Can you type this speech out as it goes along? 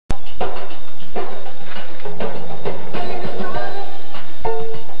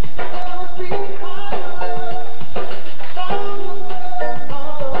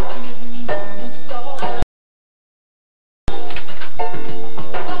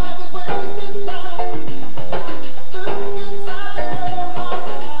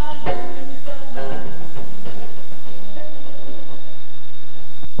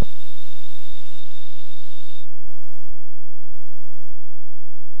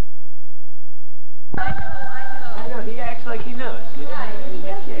You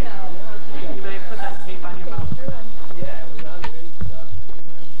may put that tape on your mouth. Yeah, it was on great stuff.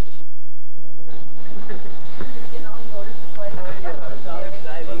 Getting all the orders to play. I know, it's all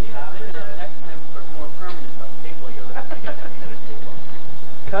exciting. Next time for more permanent tape while you're ready. I got some better tape on.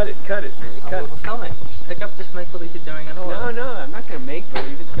 Cut it, man. Cut it. Well, tell me. Just pick up this make-believe you're doing it all. No, I'm not gonna make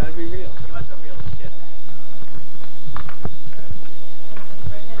believe. It's gotta be real. You want the real shit.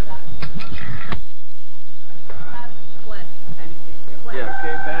 Yeah.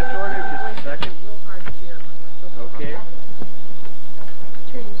 Okay, batch order. Just a second. Okay.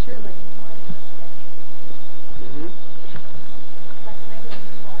 Mm-hmm.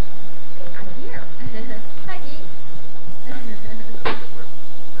 I'm here. Hi, Geek.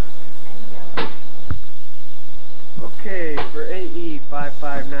 Okay, for AE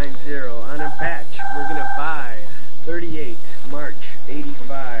 5590 on a batch, we're gonna buy 38 March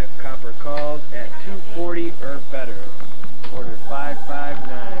 85 copper calls at 240 or better. Order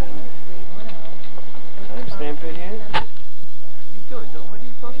 559. Timestamp it here. What are you doing? What are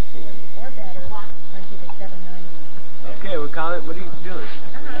you focusing on? Or better. Printed at 790. Okay, we'll call it. What are you doing?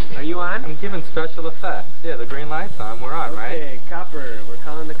 Are you on? I'm giving special effects. Yeah, the green light's on. We're on, right? Okay, copper. We're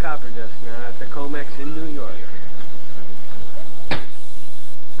calling the copper desk now at the Comex in New York.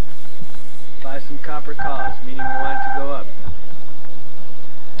 Buy some copper calls, meaning we want it to go up.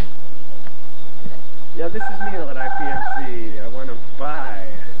 Yeah, this is Neil at IPMC. I want to buy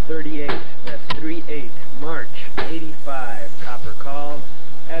 38, that's 38, March 85 copper calls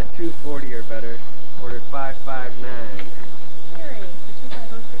at 240 or better. Order 559. Harry, for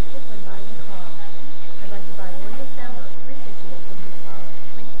 2506 Brooklyn, buying a car. I'd like to buy one December, 350 or something follow.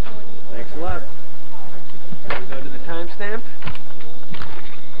 340 or Thanks a lot. We go to the timestamp.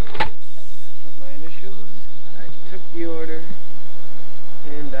 Put my initials. I took the order.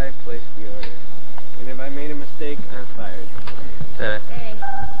 And I placed the order. And if I made a mistake, I'm fired. Hey.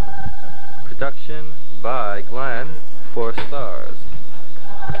 Production by Glenn, 4 stars.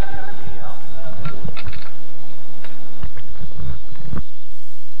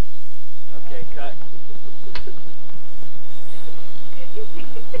 Okay, cut.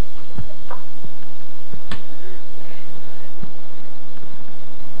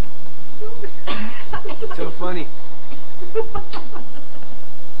 So funny.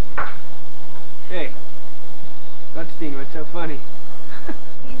 Hey, Gutstein, what's so funny?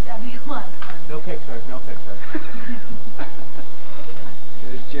 He's W1. No pictures, no pictures.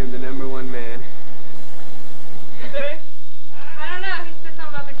 There's Jim, the #1 man. I don't know, he said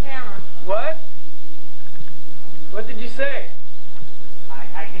something about the camera. What? What did you say?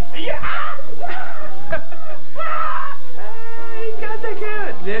 I can see you. He's got the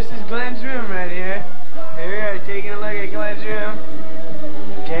camera. This is Glenn's room right here. Here we are taking a look at Glenn's room.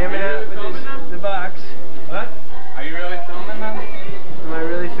 Jamming out with the box. What? Are you really filming them? Am I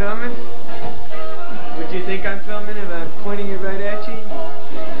really filming? Would you think I'm filming if I'm pointing it right at you?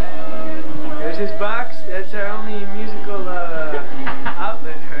 There's his box. That's our only musical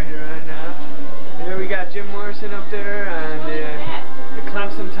outlet right now. Here we got Jim Morrison up there and the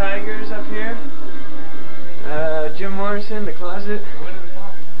Clemson Tigers up here. Jim Morrison, the closet.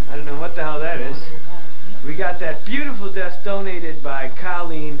 I don't know what the hell that is. We got that beautiful desk donated by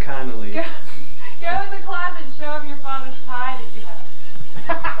Colleen Connolly. Go in the closet and show him your father's tie that you have.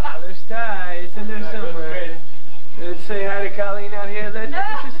 Father's tie, it's in there somewhere. Let's say hi to Colleen out here.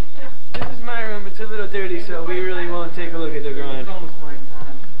 This is my room. It's a little dirty, so we really won't take a look at the ground.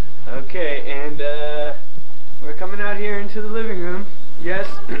 Okay, and we're coming out here into the living room. Yes,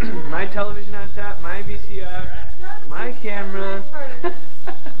 my television on top, my VCR, my camera.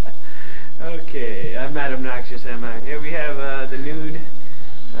 Okay, I'm not obnoxious, am I? Here we have the nude.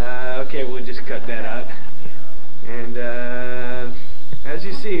 Okay, we'll just cut that out. And as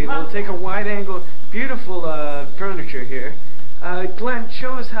you see, we'll take a wide angle, beautiful furniture here. Glenn,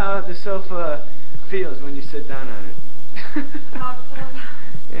 show us how the sofa feels when you sit down on it.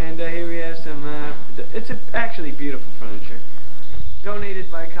 And here we have some, it's actually beautiful furniture. Donated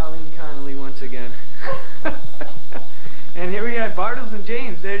by Colleen Connolly once again. And here we have Bartles and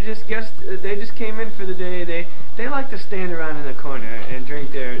James. They just came in for the day. They like to stand around in the corner and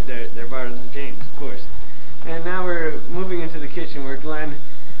drink their Bartles and James, of course. And now we're moving into the kitchen where Glenn,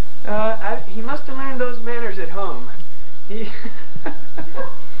 he must have learned those manners at home. He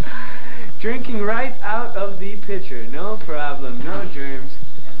drinking right out of the pitcher, no problem, no germs.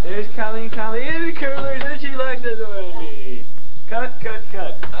 There's Colleen Connolly in the curlers, and she likes it the way. Cut, cut,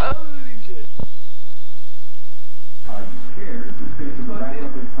 cut. Holy shit.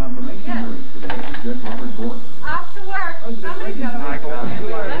 Off to work. Somebody's got to work.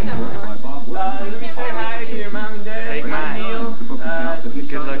 Let me say hi to your mom and dad. Take mine. Neil.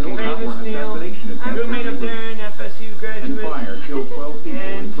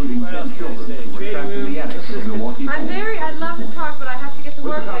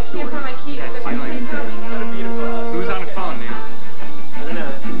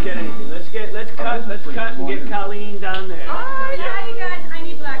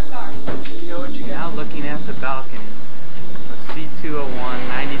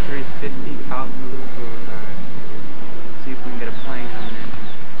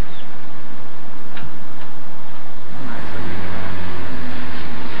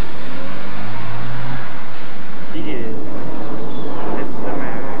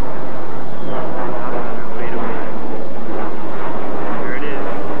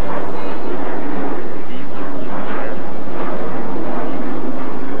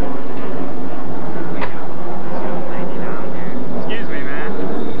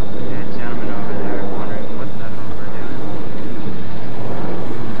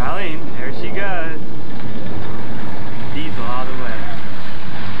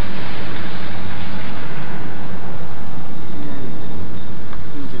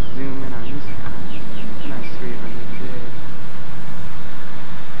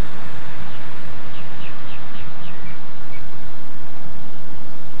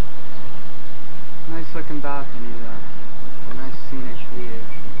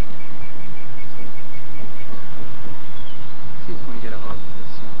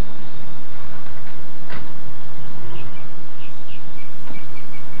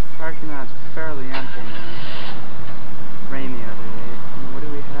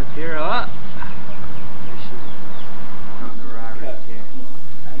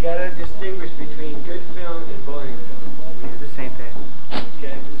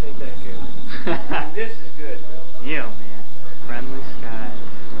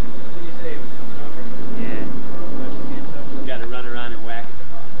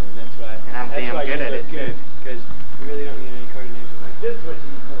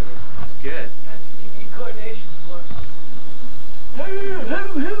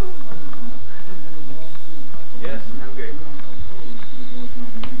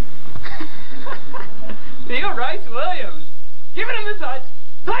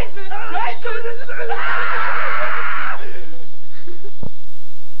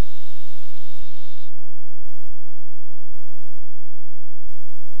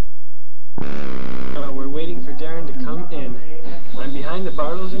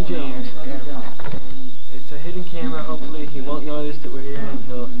 over here and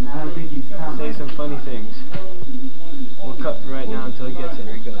he'll say some funny things. We'll cut right now until he gets in.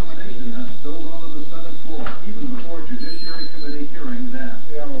 Here he goes. Still on the Senate floor, even before Judiciary Committee hearings end.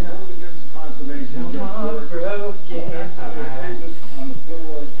 We have a vote against conservation. On the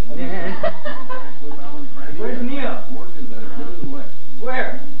floor. Where's Neil? Work is as good as lick.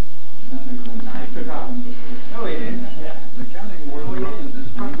 Where? No, he forgot. No, he didn't. The counting war was on this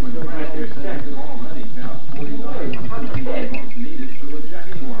week when Francis said it already counts 40 votes needed to reject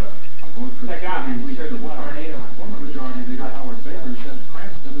war. A vote for 30 weeks to one. Former Majority Leader Howard Baker says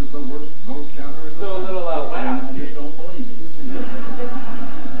Cranston is the worst vote counter in the Senate. Still a little out west. I just don't believe it.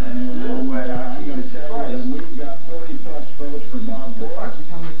 I'm going to tell you that we've got 40-plus votes for Bob Moore.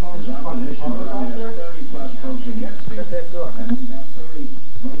 His opposition has 30-plus votes against him. And we've got 30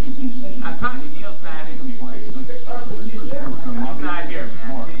 votes against him. I'm telling you, Neil's mad at him. He's not here,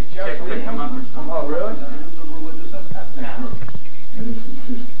 man. He's just to come up or something. Oh, really? It is a religious and ethnic group. And it's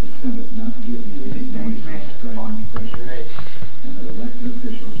insist the Senate not give him any strike pressure, and that elected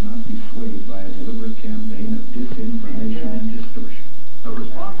officials not be swayed by a deliberate campaign of disinformation and distortion. The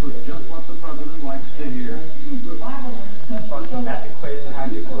response was just what the president likes to hear. That equation how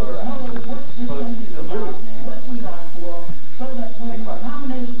you feel around. So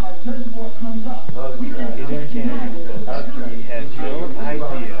the move, man. He's in Canada. He has no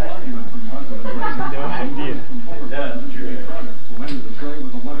idea. No idea. That's true. Who ended the play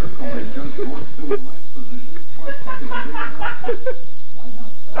with a letter calling Judge Bork's civil rights position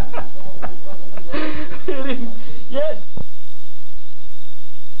Yes.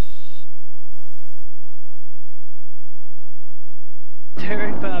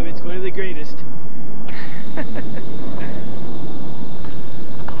 Darin Bobbitt's one of the greatest.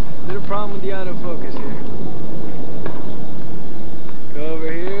 Little problem with the autofocus here. Go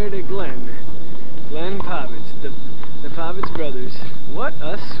over here to Glenn Povitz, the Povitz brothers. What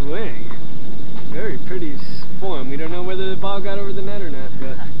a swing! Very pretty form. We don't know whether the ball got over the net or not,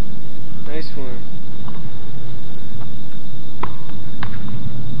 but nice form.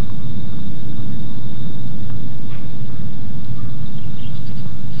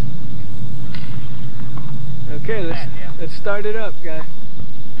 Okay, let's start it up, guy.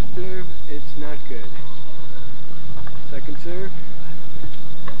 Serve, it's not good. Second serve.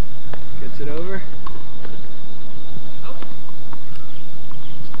 Gets it over.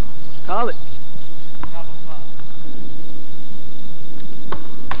 Call it.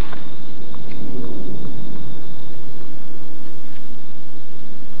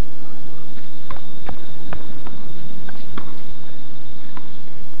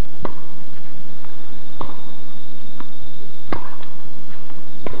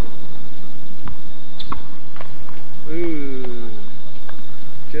 Ooh,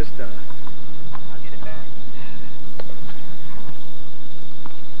 just I'll get it back.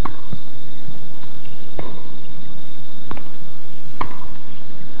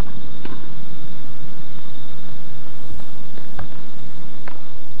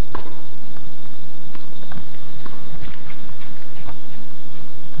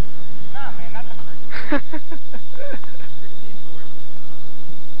 Nah, man, not the first.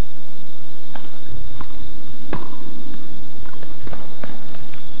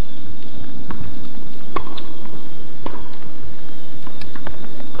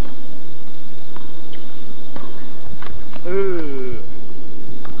 ooh.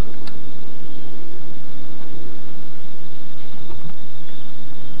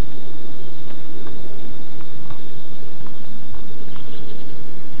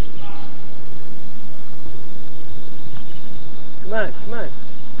 Come on, come on.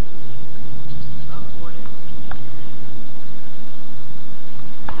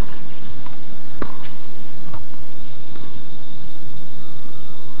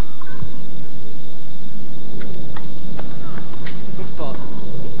 Football.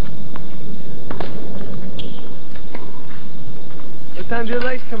 What time do the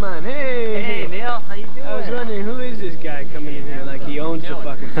lights come on? Hey! Hey, Neil, how you doing? I was wondering, who is this guy coming in here like he owns the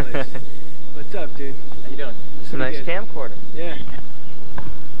fucking place? What's up, dude? How you doing? It's a nice Pretty good. camcorder. Yeah.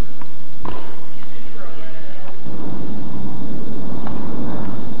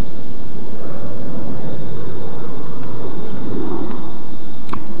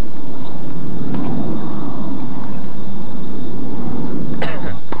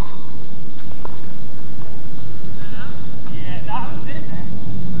 Yeah, that was it, man.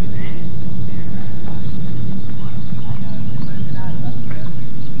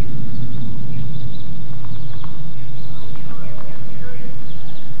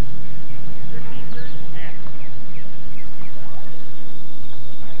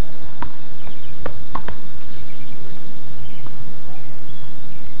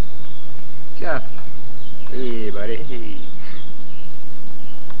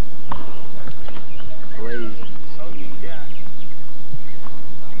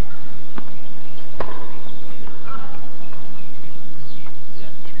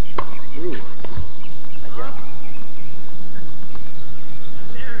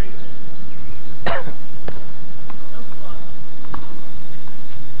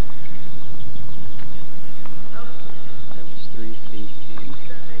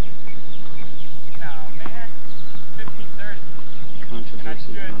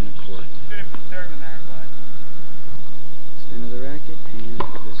 actually on the court. Shouldn't be serving there, but Spin of the racket and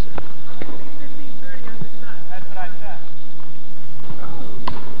the serve. 15:30 on this side. That's what I said. Oh.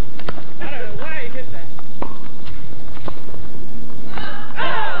 I don't know why he hit that.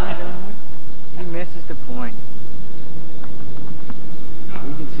 He misses the point.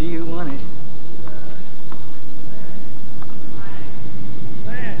 We can see who won it.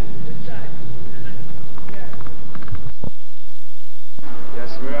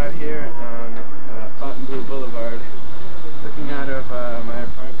 Yes, we're out here on Fontainebleau Boulevard, looking out of my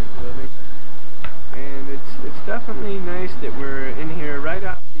apartment building, and it's definitely nice that we're in here right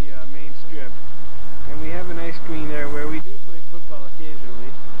off the main strip, and we have a nice green there where we do play football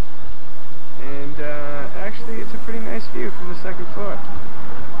occasionally, and actually it's a pretty nice view from the second floor.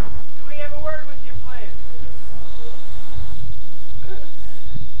 Can we have a word with you, please?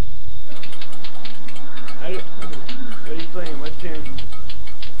 What are you playing? What tune?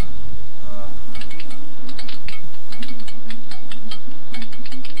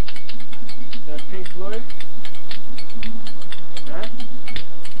 Is that Pink Floyd? Huh?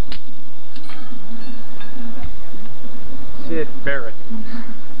 Sid Barrett.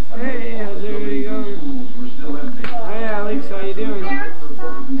 Hey, how's everybody going? Hi Alex, how you doing?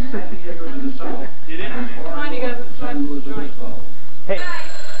 You didn't? Come on, you guys, let's join. Hey.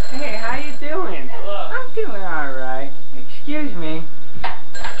 Hey, how you doing? Hello. I'm doing alright. Excuse me.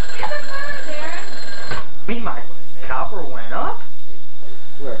 mean my copper went up?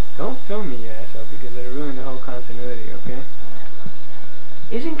 Where? Don't film me, you asshole, because it'll ruin the whole continuity, okay?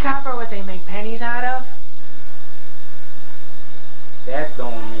 Isn't copper what they make pennies out of? That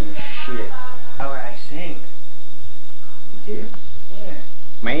don't mean shit. How would I sing? You do? Yeah.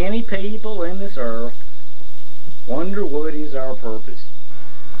 Many people in this earth wonder what is our purpose.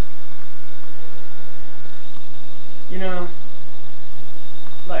 You know,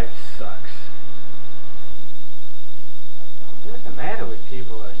 life sucks. What's the matter with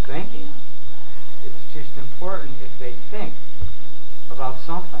people are thinking? It's just important if they think about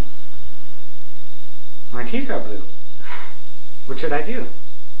something. My teeth are blue. What should I do?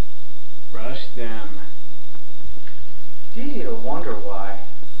 Brush them. It's easy to wonder why,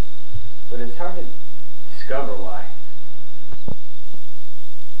 but it's hard to discover why.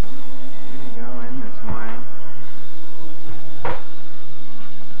 Here we go in this morning.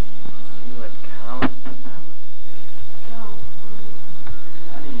 See what counts on my face.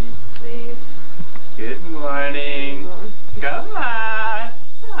 Honey. Please. Good morning. Come on.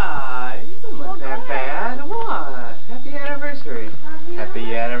 Ah, you don't look that bad. What? Happy anniversary.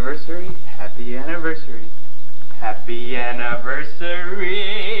 Happy anniversary. Happy anniversary. Happy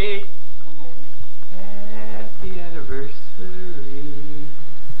anniversary. Happy anniversary.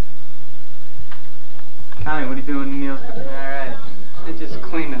 Connie, what are you doing in Neil's? Alright. I just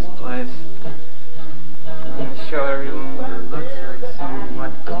cleaned this place. I'm gonna show everyone what it looks like soon.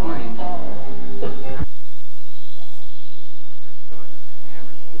 What clean.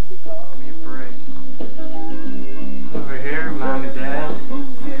 Give me a break. Over here, Mom and Dad,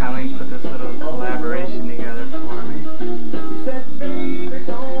 Colleen put this little collaboration together for me.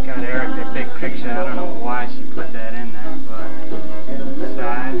 Got Eric that big picture. I don't know why she put that in there, but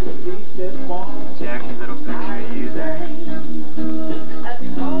side. Jackie, little picture of you there.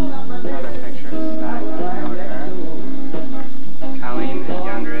 Another picture of side. With her. Colleen at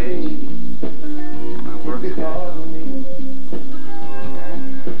younger age. My work schedule.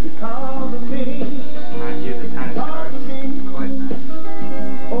 I view the tennis cards. Quite nice.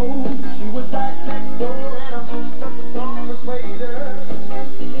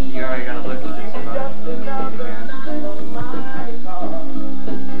 You already gotta look at this bud. Again.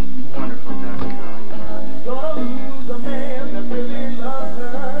 Wonderful desk, Colleen.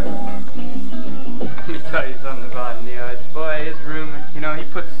 Let me tell you something about Neil. Boy, his room, you know, he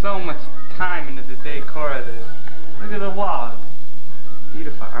put so much time into the decor of this. Look at the walls.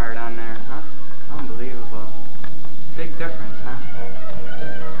 Beautiful art on there, huh? Unbelievable. Big difference, huh?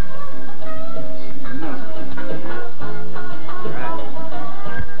 Who knows what he's doing there? Alright.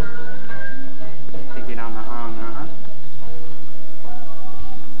 Take it on the arm now, huh?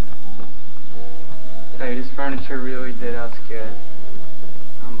 Tell you, this furniture really did us good.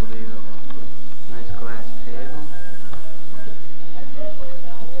 Unbelievable. Nice glass table.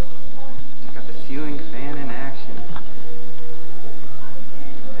 Check out the ceiling fan in action.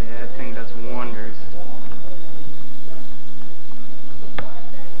 Yeah, that thing does wonders.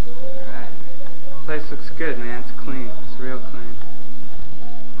 Alright. Place looks good, man. It's clean. It's real clean.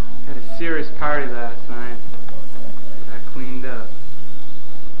 Had a serious party last night. Got cleaned up.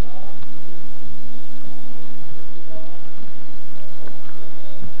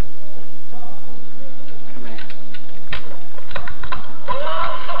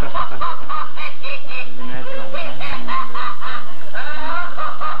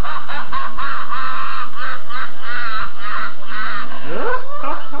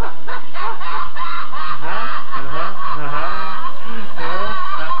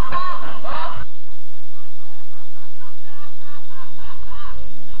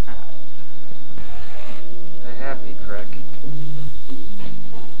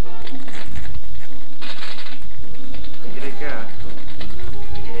 Look at it go.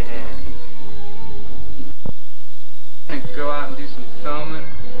 Yeah. And go out and do some filming.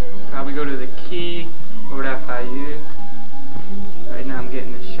 Probably go to the Key over at Bayou. Right now I'm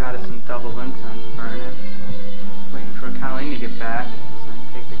getting a shot of some double intons burning. Waiting for Colleen to get back so I can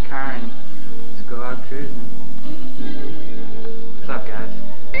take the car and let's go out cruising. What's up, guys?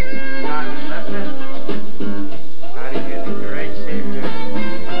 Time and lifting. Body's getting in great shape here.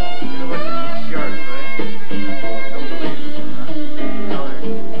 Look at these shorts, right? Unbelievable, huh? Color.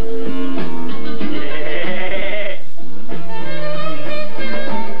 Yeah!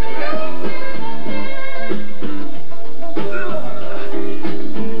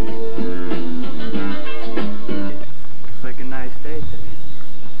 It's like a nice day today.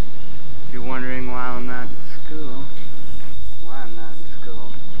 If you're wondering why I'm not in school, I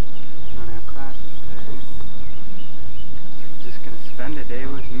don't have classes today. I'm just gonna spend a day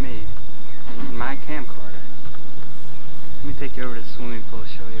with me in my camcorder. Let me take you over to the swimming pool,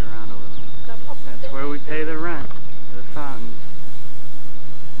 show you around a little. That's where we pay the rent for the fountain.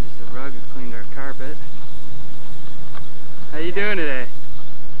 There's the rug, we cleaned our carpet. How you doing today?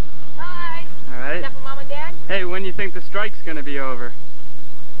 Hi. Alright. Is that for Mom and Dad? Hey, when do you think the strike's gonna be over?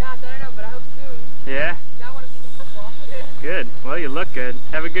 Gosh, I don't know, but I hope soon. Yeah? I want to see some football. Good. Well, you look good.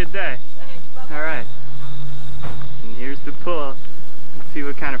 Have a good day. Thanks, bye-bye. Alright. And here's the pool. Let's see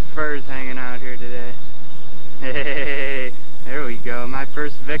what kind of fur's hanging out here today. Hey, there we go. My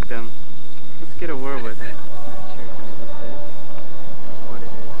first victim. Let's get a word with it. Not sure who this is or what it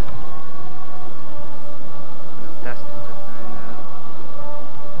is. But I'm destined to find out.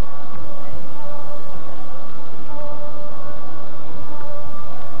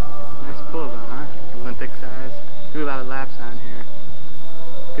 Nice pool though, huh? Olympic size. Do a lot of laps on here.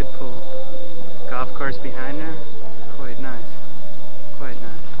 Good pool. Golf course behind there. Quite nice. Quite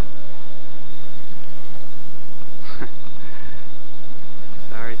nice.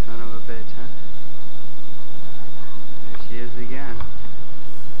 Sorry, son of a bitch, huh? There she is again.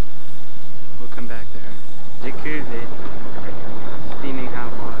 We'll come back to her. Jacuzzi. Steaming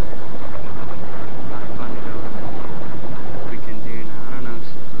hot water. A lot of fun to go with. What we can do now. I don't know if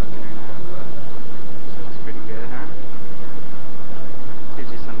she's looking or not, but she looks pretty good, huh?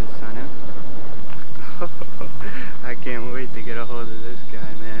 Gives you something to sun in. I can't wait to get a hold of this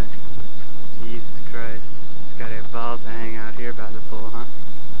guy, man. Jesus Christ. He's got to have balls to hang out here by the pool, huh?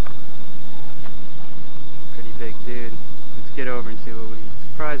 Pretty big dude. Let's get over and see what we...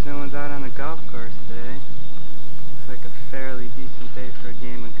 Surprised no one's out on the golf course today. Looks like a fairly decent day for a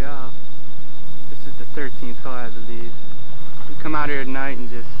game of golf. This is the 13th hole, I believe. We come out here at night and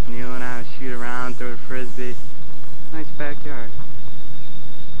just kneeling out, shoot around, throw a frisbee. Nice backyard.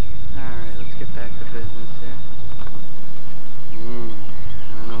 Alright, let's get back to business here. I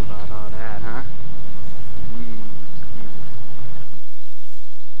don't know about all that, huh?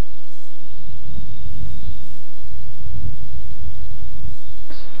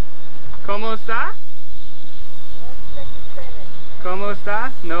 ¿Cómo está? ¿Cómo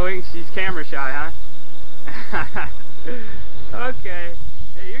está? Knowing she's camera shy, huh? Okay.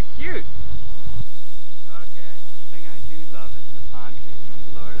 Hey, you're cute. Okay. One thing I do love is the palm trees in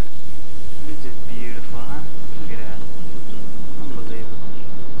Florida. It's just beautiful, huh? Look at that. Unbelievable.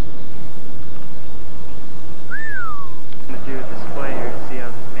 I'm gonna do a display here to see how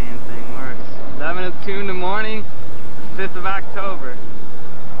this fan thing works. 11:02 in the morning, 5th of October.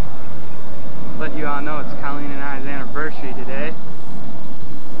 Let you all know it's Colleen and I's anniversary today.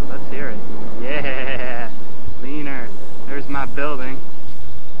 So let's hear it. Yeah! Leaner. There's my building.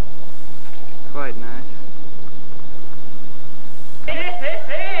 Quite nice.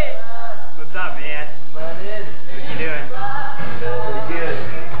 Hey! What's up, man? What are you doing? Pretty good.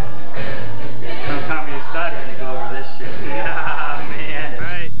 Don't tell me you're studying to go over this shit. Yeah, man.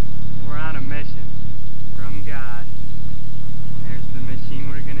 Right. We're on a mission from God. And there's the machine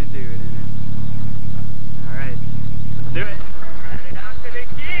we're gonna do it in it. Alright. Let's do it. Running out to the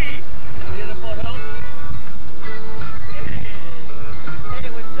Key. Beautiful hill. Hey,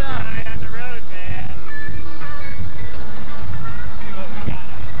 what's up? Right on the road, man. See what we got.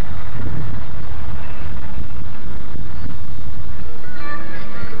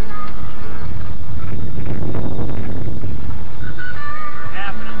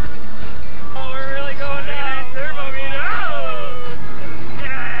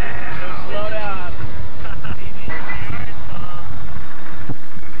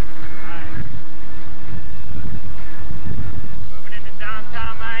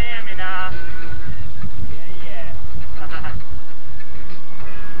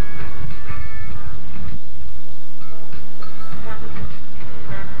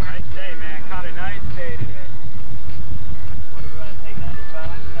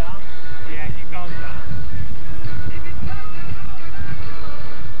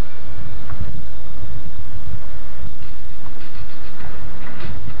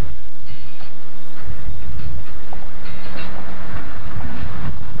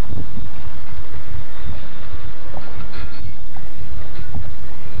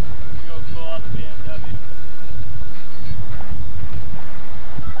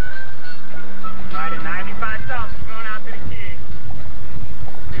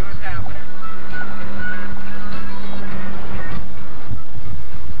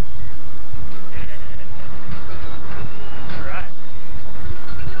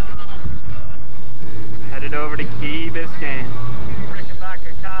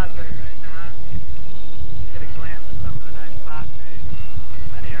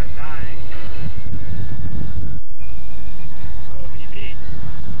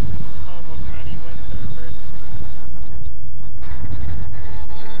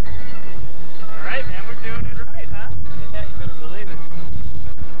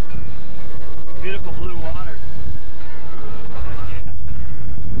 Beautiful blue water. Yeah.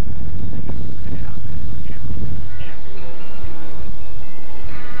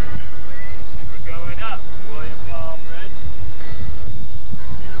 We're going up, William Fall Bridge.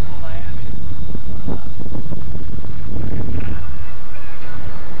 Beautiful Miami.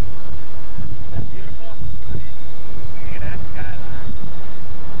 Isn't that beautiful? Look at that skyline.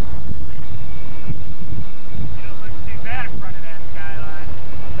 You don't look too bad in front of that skyline.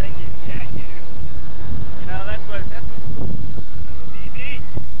 I'll take it. Yeah, you. You know, that's what's cool. Little DD.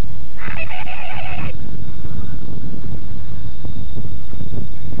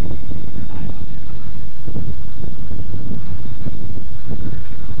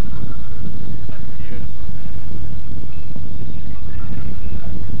 That's beautiful, man.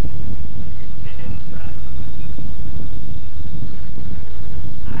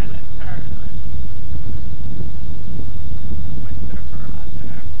 It's island turtle. Windsurfer out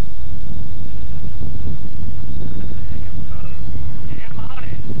there. Jam on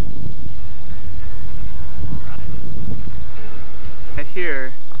it. Right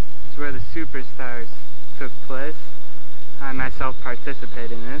here is where the Superstars took place. I myself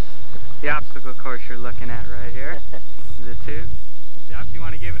participate in this. The obstacle course you're looking at right here is a tube. Jeff, you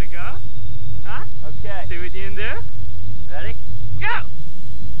want to give it a go? Huh? Okay. See what you can do? Ready? Go!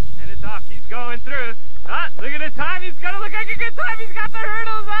 And it's off. He's going through. Ah, look at the time. He's going to look like a good time. He's got the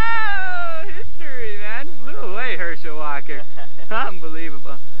hurdles. Oh, history, man. Blew away, Herschel Walker.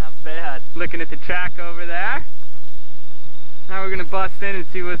 Unbelievable. Not bad. Looking at the track over there. Now we're going to bust in and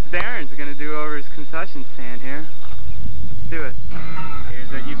see what Darin's going to do over his concession stand here. Let's do it.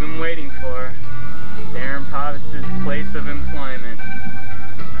 Here's what you've been waiting for. Darin Povitz's place of employment.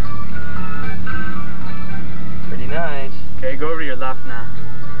 Pretty nice. Okay, go over to your left now.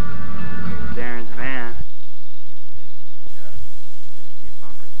 Darin's van. Got a few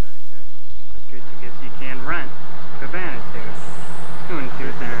bumpers back there. But good, I guess you can rent cabanas here. Let's go and see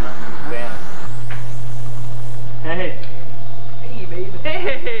what Darin's doing. Hey! Hey, baby.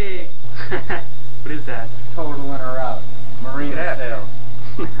 Hey! What is that? Total in or out. Marina sales.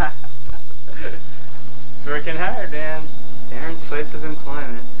 It's working hard, Dan. Darin's place of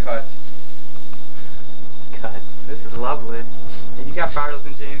employment. Cut. Cut. This is lovely. Hey, you got Bartles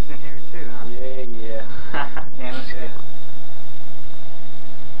and James in here too, huh? Yeah. Can't escape.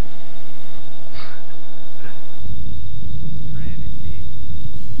 Brandon Deep.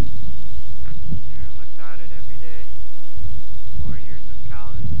 Darin looks out at every day. 4 years of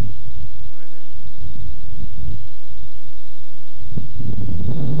college. Or this.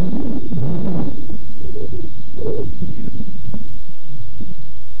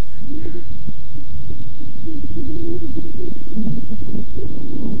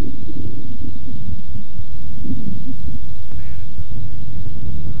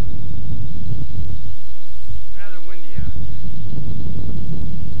 Rather windy out here.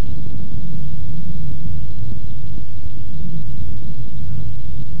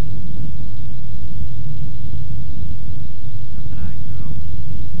 Except that I grew up with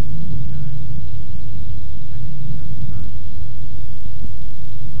these guys. I think he's got the start of it.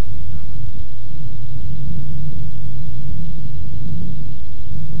 Well, at least I went to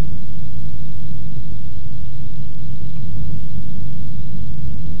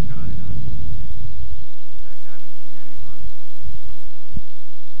crowded out here today. In fact, I haven't seen anyone.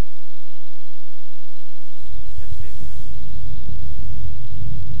 Just busy on the weekends.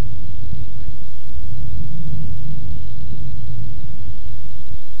 Anybody?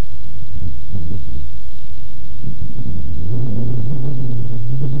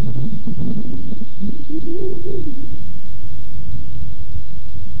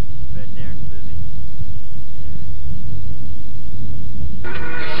 Bet Darin's busy. I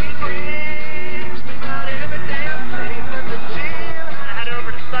head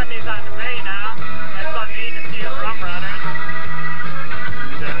over to Sundays on the Bay now. That's on me to see the rum runners.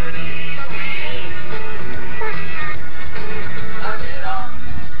 Dirty Queen. Is that it?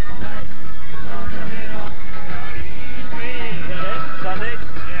 Sunday?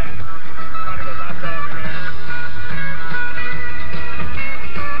 Yeah. I'm gonna go left over here.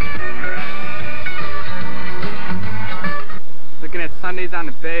 Looking at Sundays on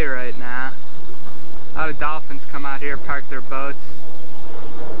the Bay right now. A lot of dolphins come out here, park their boats.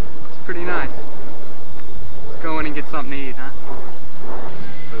 It's pretty nice. Let's go in and get something to eat, huh?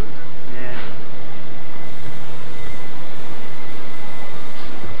 Food. Yeah.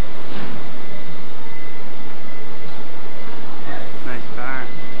 Nice bar.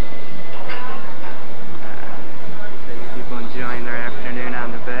 People enjoying their afternoon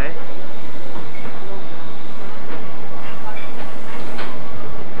on the bay.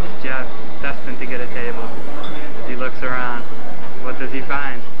 Jeff, destined to get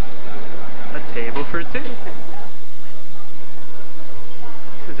for two.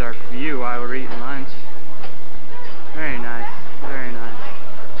 This is our view while we're eating lunch. Very nice, very nice.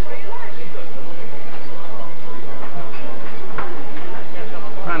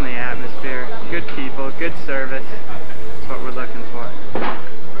 Friendly atmosphere, good people, good service. That's what we're looking for.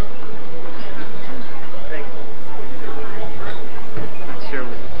 Not sure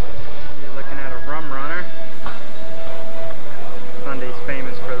you're looking at a rum runner. Sunday's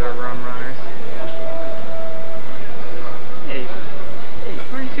famous for their rum runners. Hey,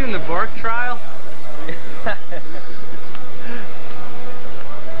 weren't you in the Bork trial?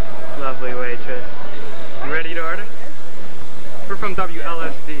 Lovely waitress. You ready to order? We're from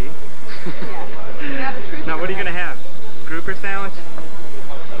WLSD. Now, what are you gonna have? Grouper sandwich?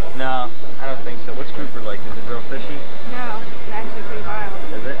 No, I don't think so. What's grouper like? Is it real fishy? No, it's actually pretty mild.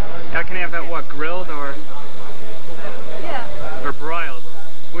 Is it? I can have that what, grilled or Yeah. broiled?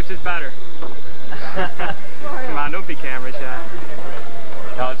 Which is better? Come on, don't be camera shy.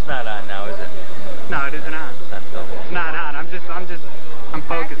 No, it's not on now, is it? No, it isn't on. It's not filming. It's not on. I'm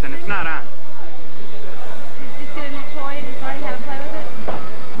focusing. It's not on. Just get a new toy and decide how to play with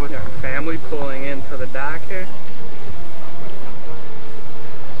it? With our family pulling into the dock here.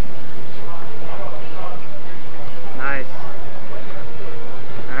 Nice.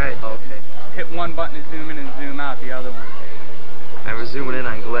 Alright. Okay. Hit one button to zoom in and zoom out the other one. I was zooming in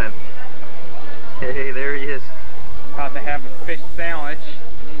on Glenn. Hey, there he is. About to have a fish sandwich.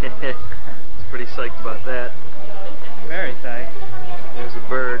 He's pretty psyched about that. Very tight. There's a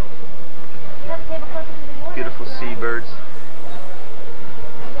bird. Beautiful seabirds.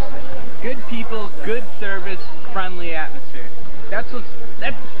 Good people, good service, friendly atmosphere. That's what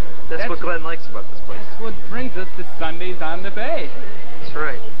Glenn likes about this place. That's what brings us to Sundays on the Bay. That's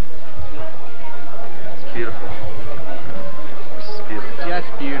right. It's beautiful. This is beautiful.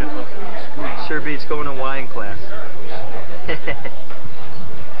 Just beautiful. Sure beats going to wine class. Got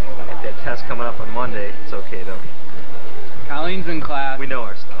that test coming up on Monday. It's okay though. Colleen's in class. We know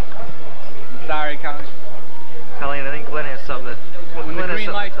our stuff. Sorry, Colleen. Colleen, I think Glenn has something that... When the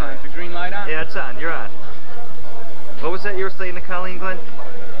green light's on, is the green light on? Yeah, it's on. You're on. What was that you were saying to Colleen, Glenn?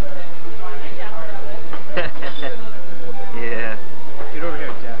 Yeah. Get over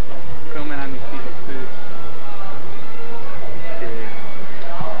here, Jeff. Film in on these people's food. Okay.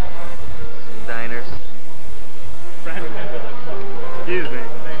 Some diners. Excuse me.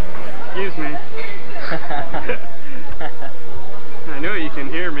 Excuse me. I know you can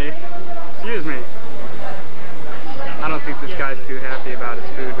hear me. Excuse me. I don't think this guy's too happy about his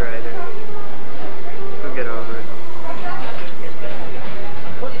food right here. He'll get over it.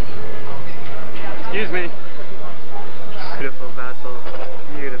 Excuse me. Beautiful vessel.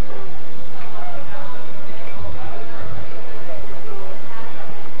 Beautiful.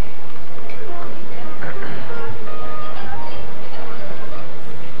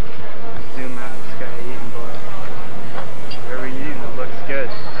 Zoom out this guy eating, boy. Whatever you eating, it looks good.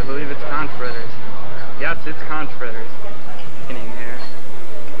 I believe it's con fritters. Yes, it's con fritters. Getting here.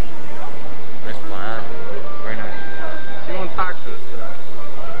 Nice blonde. Very nice. She won't talk to us today.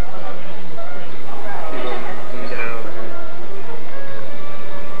 See what we can get her over here.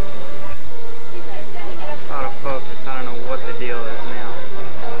 Out of focus. I don't know what the deal is now.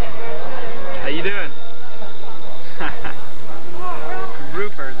 How you doing?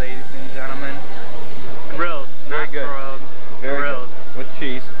 Grouper, ladies and gentlemen. Grilled. Very not good. Grilled. Very grilled. good. With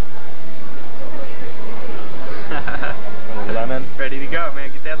cheese. A little lemon. Ready to go,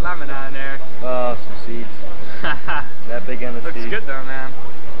 man. Get that lemon on there. Oh, some seeds. That big on the Looks seeds. good though, man.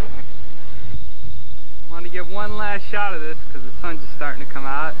 Want to get one last shot of this because the sun's just starting to come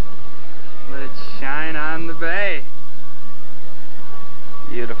out. Let it shine on the bay.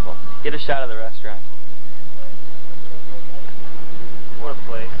 Beautiful. Get a shot of the restaurant. What a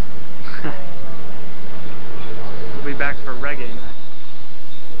place. We'll be back for reggae night.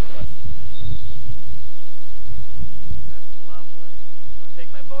 Just lovely. I'll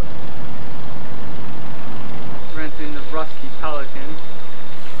take my boat. Renting the Rusty Pelican.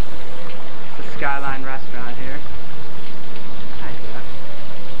 It's a Skyline restaurant here. Hi, Jeff.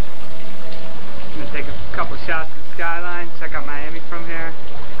 I'm gonna take a couple shots of the Skyline, check out Miami from here.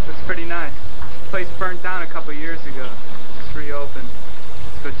 Looks pretty nice. This place burnt down a couple years ago. Just reopened.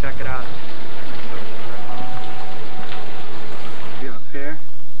 Let's go check it out. View up here.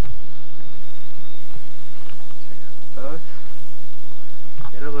 Check out the boats.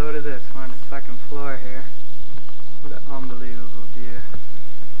 Get a load of this. We're on the second floor here. What an unbelievable view.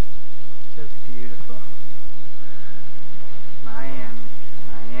 Just beautiful. Miami.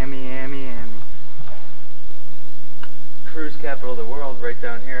 Miami, Miami, Miami. Cruise capital of the world right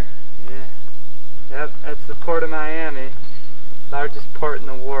down here. Yeah. That's the Port of Miami, largest port in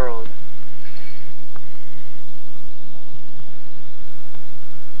the world.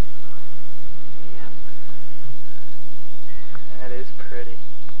 Yep. That is pretty.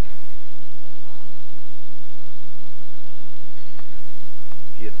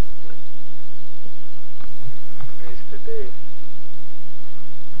 Beautiful place. Place to be.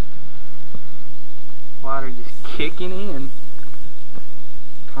 Water just kicking in.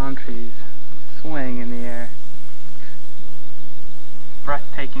 Palm trees swaying in the air.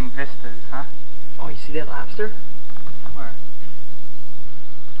 Breathtaking vistas, huh? Oh, you see that lobster? Where?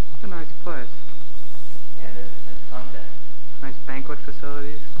 It's a nice place. Yeah, it is. It's fun day. Nice banquet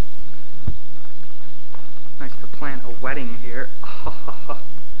facilities. Nice to plan a wedding here.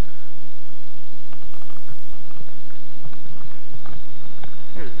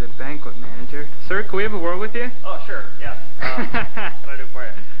 There's the banquet manager. Sir, can we have a word with you? Oh, sure. Yeah. What can I do for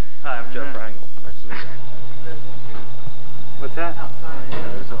you? Hi, I'm Joe Frankel. Nice to meet you. What's that? Oh, yeah,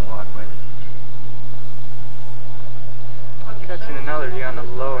 there's a walkway. Catching another view on the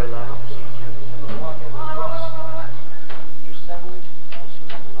lower level.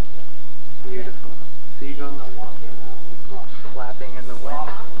 Beautiful. Seagulls flapping in the wind.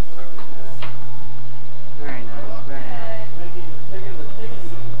 Very nice, very nice.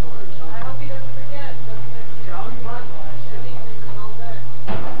 I hope he doesn't forget.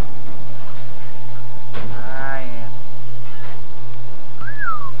 I am.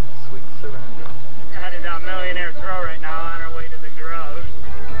 Sweet surrender. Headed down Millionaire's Row right now on our way to the Grove.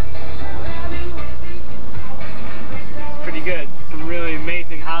 It's pretty good. Some really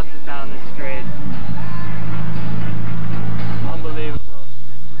amazing houses down this street. Unbelievable.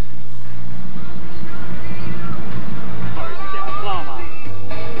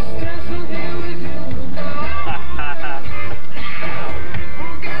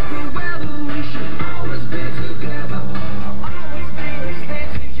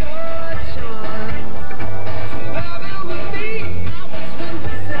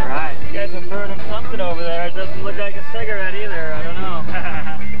 Over there, it doesn't look like a cigarette either, I don't know.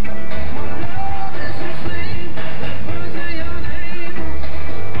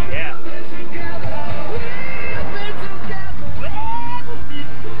 Yeah.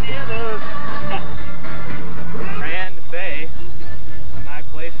 Grand Bay, my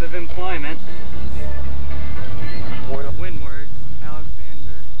place of employment. To windward,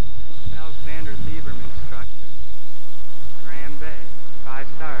 Alexander Lieberman structure. Grand Bay, 5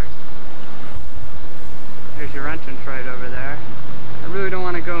 stars. There's your entrance right over there. I really don't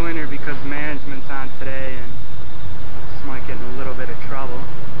want to go in here because management's on today and just might get in a little bit of trouble.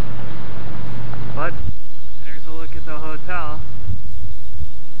 But there's a look at the hotel.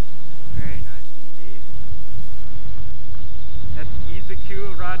 Very nice indeed. That's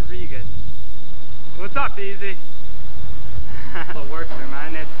Ezequiel Rodriguez. What's up, Easy? What works for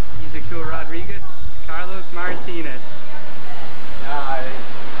mine? That's Ezequiel Rodriguez. Carlos Martinez.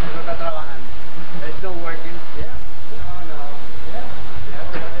 It's still working. Yeah. Oh no. Yeah.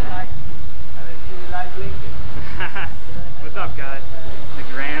 Yeah. I really like Lincoln. What's up, guys? The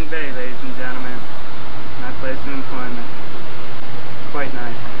Grand Bay, ladies and gentlemen. My place of employment. Quite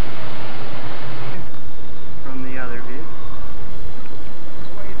nice. From the other view.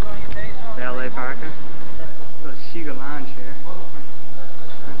 Valet Parker. Little Shiga lounge here.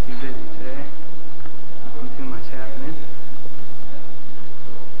 Not too busy today. Nothing too much happening.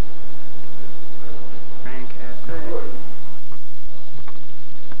 Grand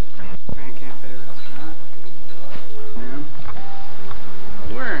Cafe restaurant. Yeah.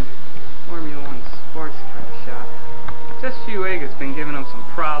 We're in Formula One sports car shop. Just Fuega's been giving him some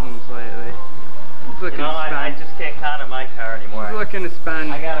problems lately. He's looking to spend. I just can't count on my car anymore. He's looking to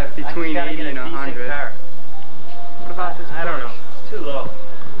spend between 80 and 100. Car. What about this Porsche? I don't know. It's too low.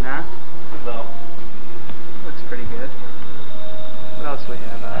 Nah? Too low. Looks pretty good. What else we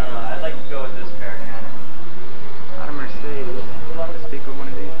have? I don't know. I'd like to go with this car, kind of. Not a Mercedes. Let's speak with one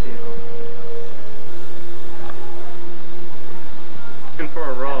of these people. Looking for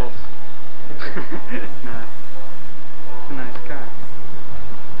a Rolls. Nah. It's a nice car.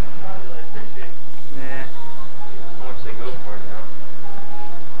 Really appreciate Yeah. how much they go for it now.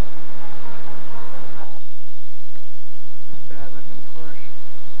 Not bad looking Porsche.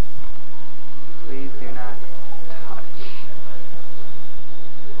 Please do not touch.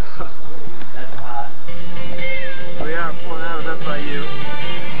 That's hot. We are pulling out of that by you.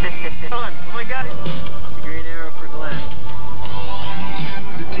 Fun. Oh my god, it's a green arrow for Glenn.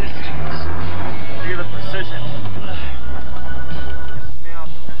 The distance. Look at the precision.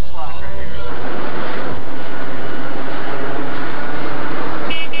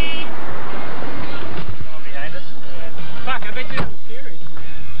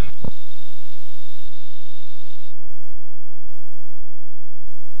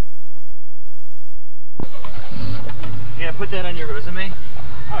 Yeah, put that on your resume.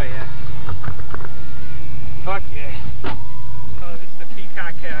 Oh yeah. Okay. Oh, this is the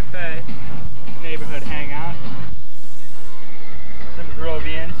Peacock Cafe. Neighborhood hangout. Some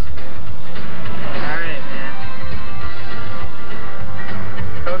Grovians. Alright, man.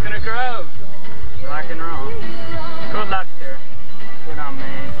 Coconut Grove. Rock and roll. Good luck there. Good on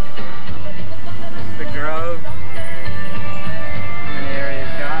Maine. This is the Grove. How many areas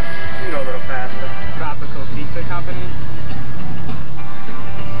got? You can go a little faster. Tropical Pizza Company.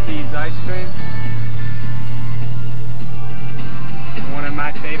 Steve's Ice Cream. One of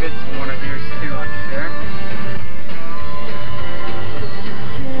my favorites, one of yours too, I'm sure.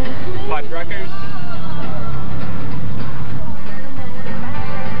 Fuddruckers.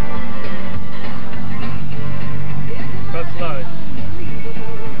 Let's load.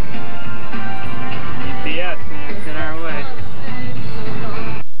 UPS, man, it's in our way.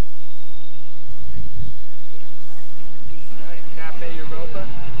 Alright, Cafe Europa.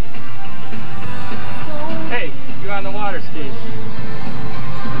 Hey, you on the water skis?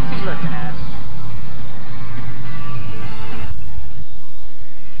 What's he looking at?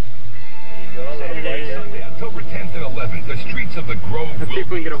 Saturday, Sunday, October 10th and 11th, the streets of the Grove Let's see if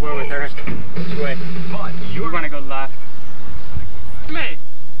we can get a word with her. Which way? But You want to go left. Come here.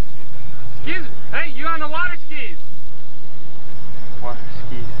 Excuse me. Hey, you on the water skis? Water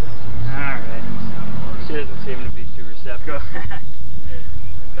skis. Alright. She doesn't seem to be too receptive. Go.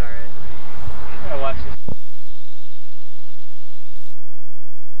 That's alright. I watch this.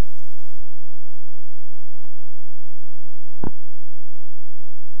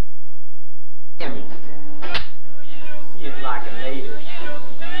 See it like a native.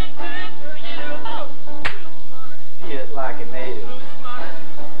 See it like a native.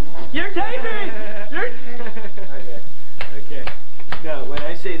 You're taping! You're... Okay. Okay. Now, when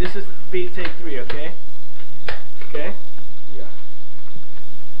I say this is beat take 3, okay? Okay? Yeah.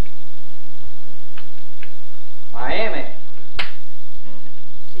 Miami.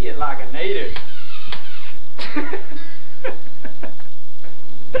 See it like a native.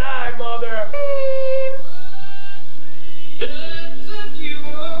 Die, mother!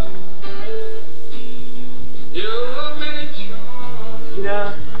 You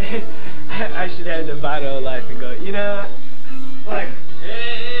know, I should have the motto of life and go, you know, like,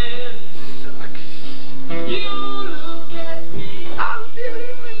 it sucks. You look at me, I'm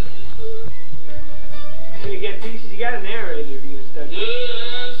beautiful. When you get pieces, you got a narrator if you're gonna start.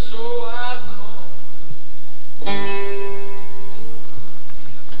 Yeah, so I come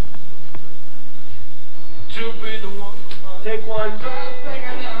to be the one. Take one. I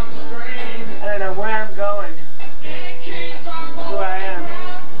don't know where I'm going. Who I am.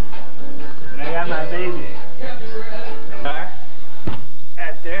 And I got my baby.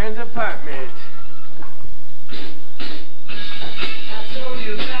 At Darin's apartment.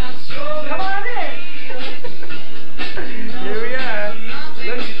 Come on in! Here we are.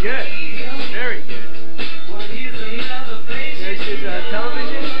 Looks good. Very good. There's his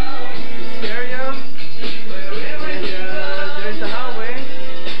television, his stereo, and there's the hallway.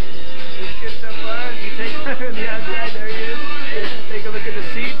 Looks good so far. If you take a look at the outside, there he is. Take a look at the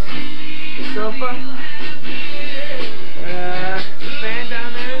seats, the sofa, the fan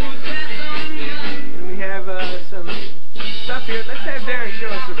down there, and we have some stuff here. Let's have Darin show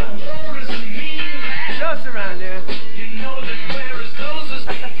us around. Show us around, Darin.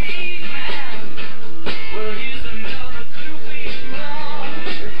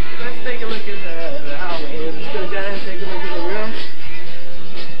 Let's take a look at the hallway here. Let's go down and take a look at the room.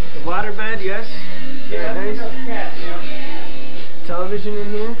 The waterbed, yes. Yeah, nice. Television in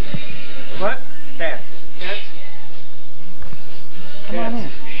here. What? Cats. Cats? Come on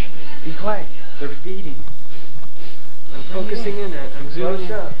in. Be quiet. They're feeding. I'm focusing in. I'm zooming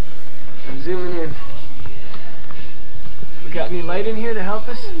in. I'm zooming in. We got any light in here to help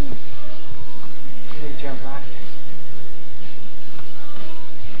us? You need to jump like this.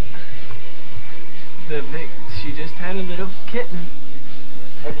 She just had a little kitten.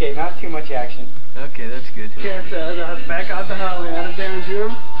 Okay, not too much action. Okay, that's good. Cats back out the hallway, out of Darin's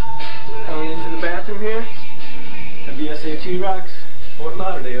room. Going into the bathroom here. WSAT rocks. Fort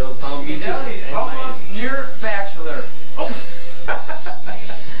Lauderdale, Palm Beach. Near bachelor. Oh.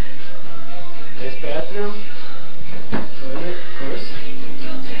 Nice bathroom. Toilet, of course.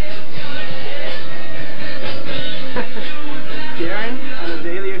 Darin, on a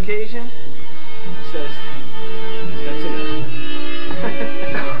daily occasion, says, that's enough.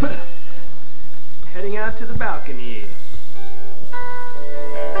 Heading out to the balcony.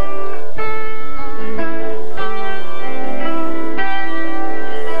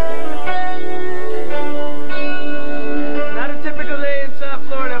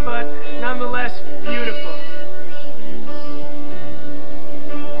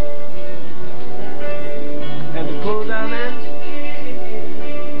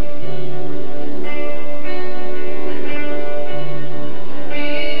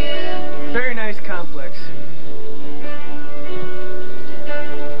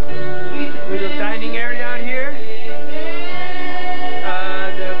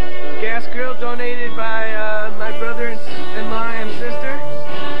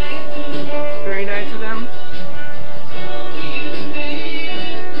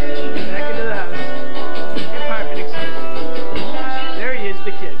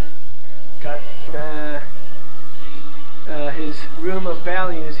 the kid. Cut. His room of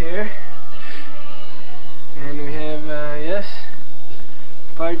values here. And we have, yes,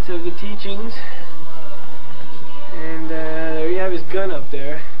 parts of the teachings. And there you have his gun up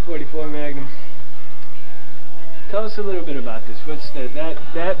there, 44 Magnum. Tell us a little bit about this. What's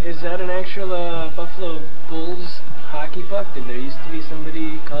that? Is that an actual Buffalo Bulls hockey puck? Did there used to be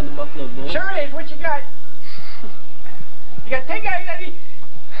somebody called the Buffalo Bulls? Sure is. What you got? You got 10 guys, Eddie.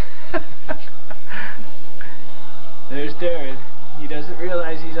 There's Darin. He doesn't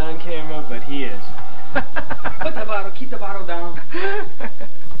realize he's on camera, but he is. Put the bottle. Keep the bottle down.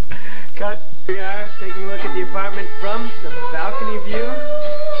 Cut. Here we are, taking a look at the apartment from the balcony view.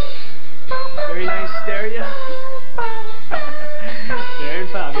 Very nice stereo. Darin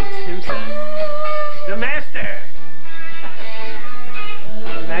Povitz himself. The master!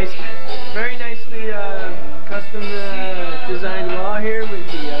 Nice, very nicely custom designed wall here with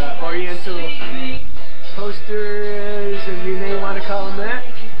the oriental posters, if you may want to call them that.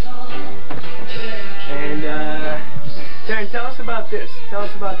 And Darin, tell us about this. Tell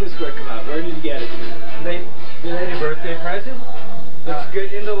us about this work about. Where did you get it? Belated birthday present. Looks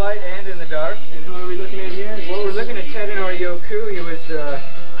good in the light and in the dark. And who are we looking at here? Well, we're looking at Tadano Yoku. He was the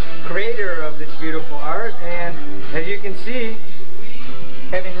creator of this beautiful art, and as you can see,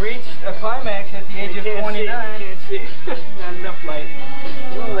 having reached a climax at the age of 29. Can't see. Not enough light.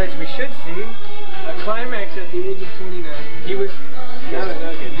 Well, as we should see, a climax at the age of 29. he was.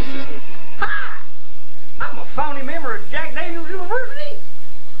 Okay, this is. Hi! I'm a founding member of Jack Daniels University.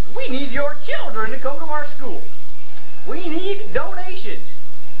 We need your children to come to our school. We need donations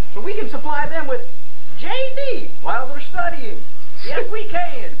so we can supply them with JD while they're studying. Yes, we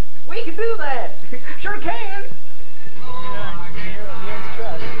can. We can do that. Sure can. Here's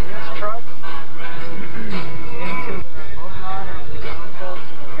truck. Into the boat lot or the common folks,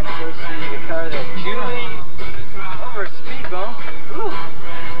 and we're gonna go see the car that Julie over a speed bump. Ooh.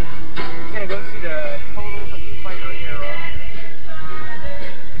 We're gonna go see the total fire arrow here.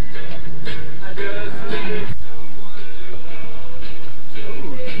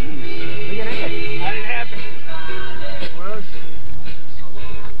 Oh, jeez. Look at that. How did it happen? Well,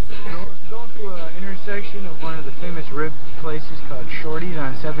 going through an intersection of one of the famous rib places called Shorty's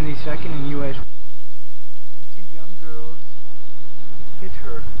on 72nd and US. Two young girls hit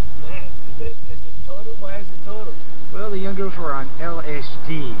her. Man, is it total? Why is it total? Well, the young girls were on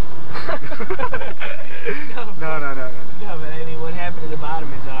LSD. No, but I mean, what happened to the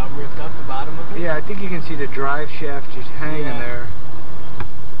bottom? Is it all ripped up, the bottom of it? Yeah, I think you can see the drive shaft just hanging there.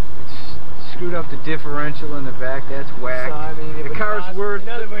 It's screwed up the differential in the back. That's whack. So, I mean, the car's worth. In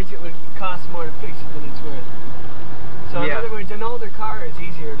other words, it would cost more to fix it than it's worth. So, in other words, an older car is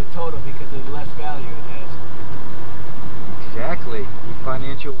easier to total because of the less value it has. Exactly, you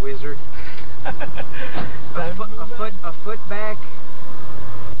financial wizard. a foot back,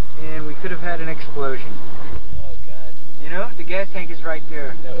 and we could have had an explosion. Oh God! You know, the gas tank is right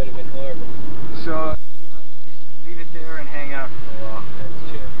there. That would have been horrible. So, you know, just leave it there and hang out for a while. That's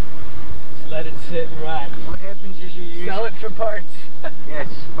true. Just let it sit and rot. What happens is you use Sell it for parts. Yes,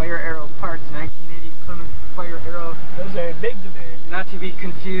 Fire Arrow parts, 1980 Plymouth Fire Arrow. Those are in big demand. Not to be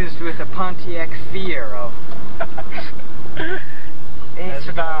confused with a Pontiac Fiero.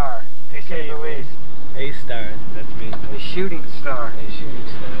 A-star, to say the least. A-star, that's me. A shooting star. A shooting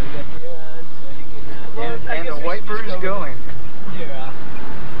star. We got the air on, so you can... And the wiper is going. Yeah.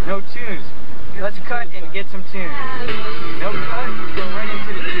 No tunes. Let's cut and get some tunes. No cut, go right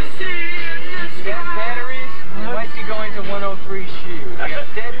into the tunes. Dead batteries, you might be going to 103 shoe. We got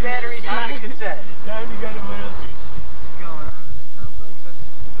dead batteries on the cassette. Time to go to 103. Going out of the complex.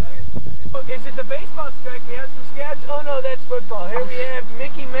 Oh, is it the baseball strike? We have some scabs. Oh no, that's football. Here we have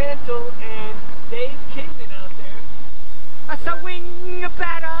Mickey Mantle and Dave Kingman out there. Swing a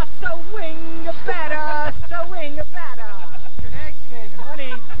batter, swing a batter, swing a batter. Connection,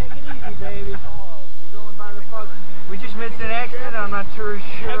 honey, take it easy, baby. Oh, we're going by the fuck. We just missed an accident. I'm not sure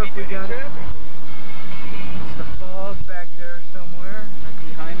if we got it. It's the fog back there somewhere, right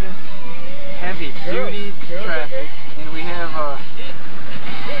behind us. Heavy duty traffic, and we have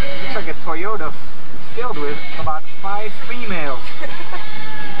looks like a Toyota filled with about 5 females.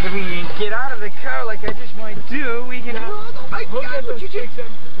 If we can get out of the car like I just might do, we can. Oh my God! What you do?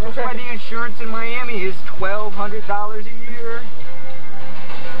 That's why the insurance in Miami is $1,200 a year.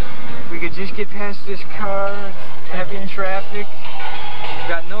 If we could just get past this car, it's heavy traffic. We've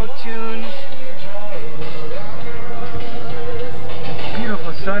got no tunes.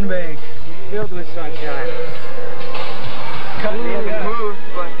 Beautiful sunbank, filled with sunshine. We haven't moved,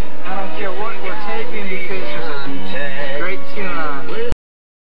 but I don't care what we're taking because there's a great tune on.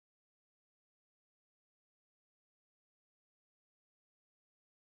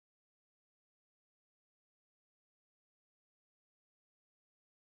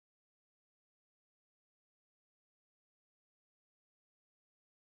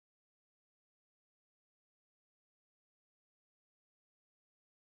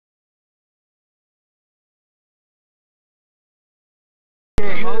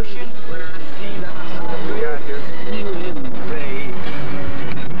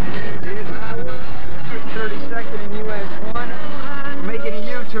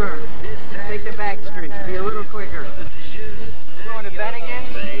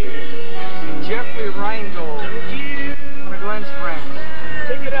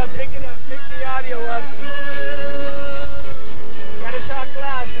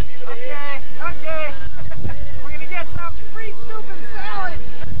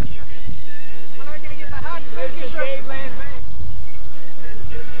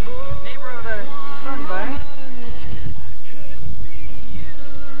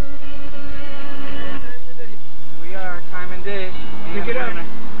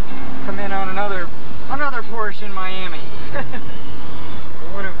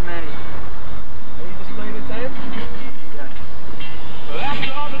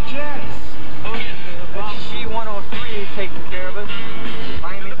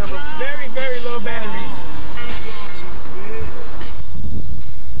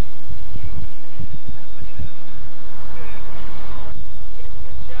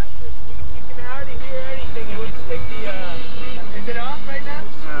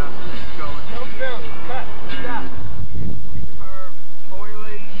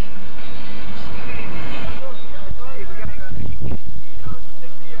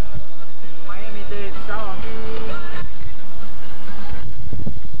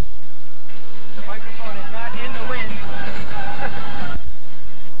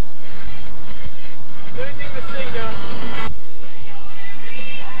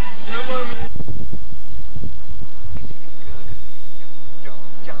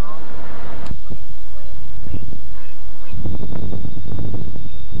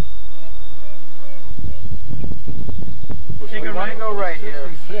 Take a right. Go right here.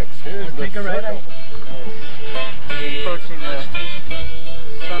 66. Here's Take a right. Approaching the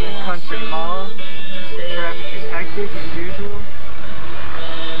Sun and Country Mall. Traffic is hectic as usual.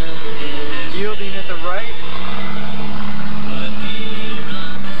 Yielding at the right.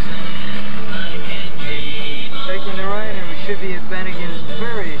 Taking the right, and we should be at Bennigan's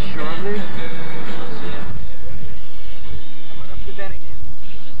very shortly. Coming up to Bennigan's.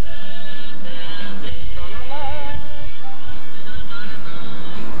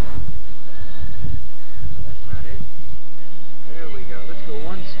 That's not it. There we go. Let's go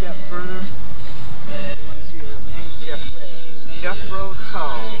one step further. We want to see the main Jeffro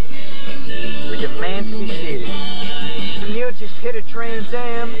Tall. We demand to be seated. You just hit a Trans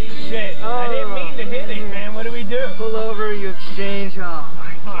Am. Shit, I didn't mean to hit it, man. What do we do? Pull over, you exchange. Oh my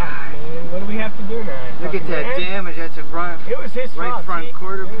Fuck, God. man. What do we have to do now? Look at that damage. That's a right, It was his right fault. front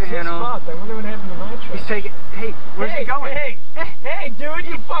quarter It was his panel. fault. I wonder what happened to my truck. He's taking. Hey, where's he going? Hey, hey, dude,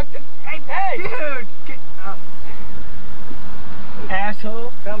 you fucking. Hey, Dude, get,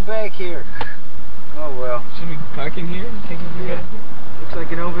 asshole. come back here. Oh well. Should we park in here and take a look at it? Looks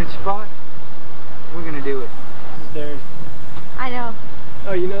like an open spot. We're gonna do it. This is Darren. I know.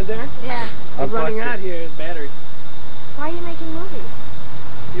 Oh, you know Darren? Yeah. We're running out here at battery. Why are you making movies?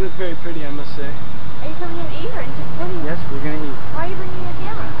 You look very pretty, I must say. Are you coming in to eat or just what are you? Yes, we're gonna eat.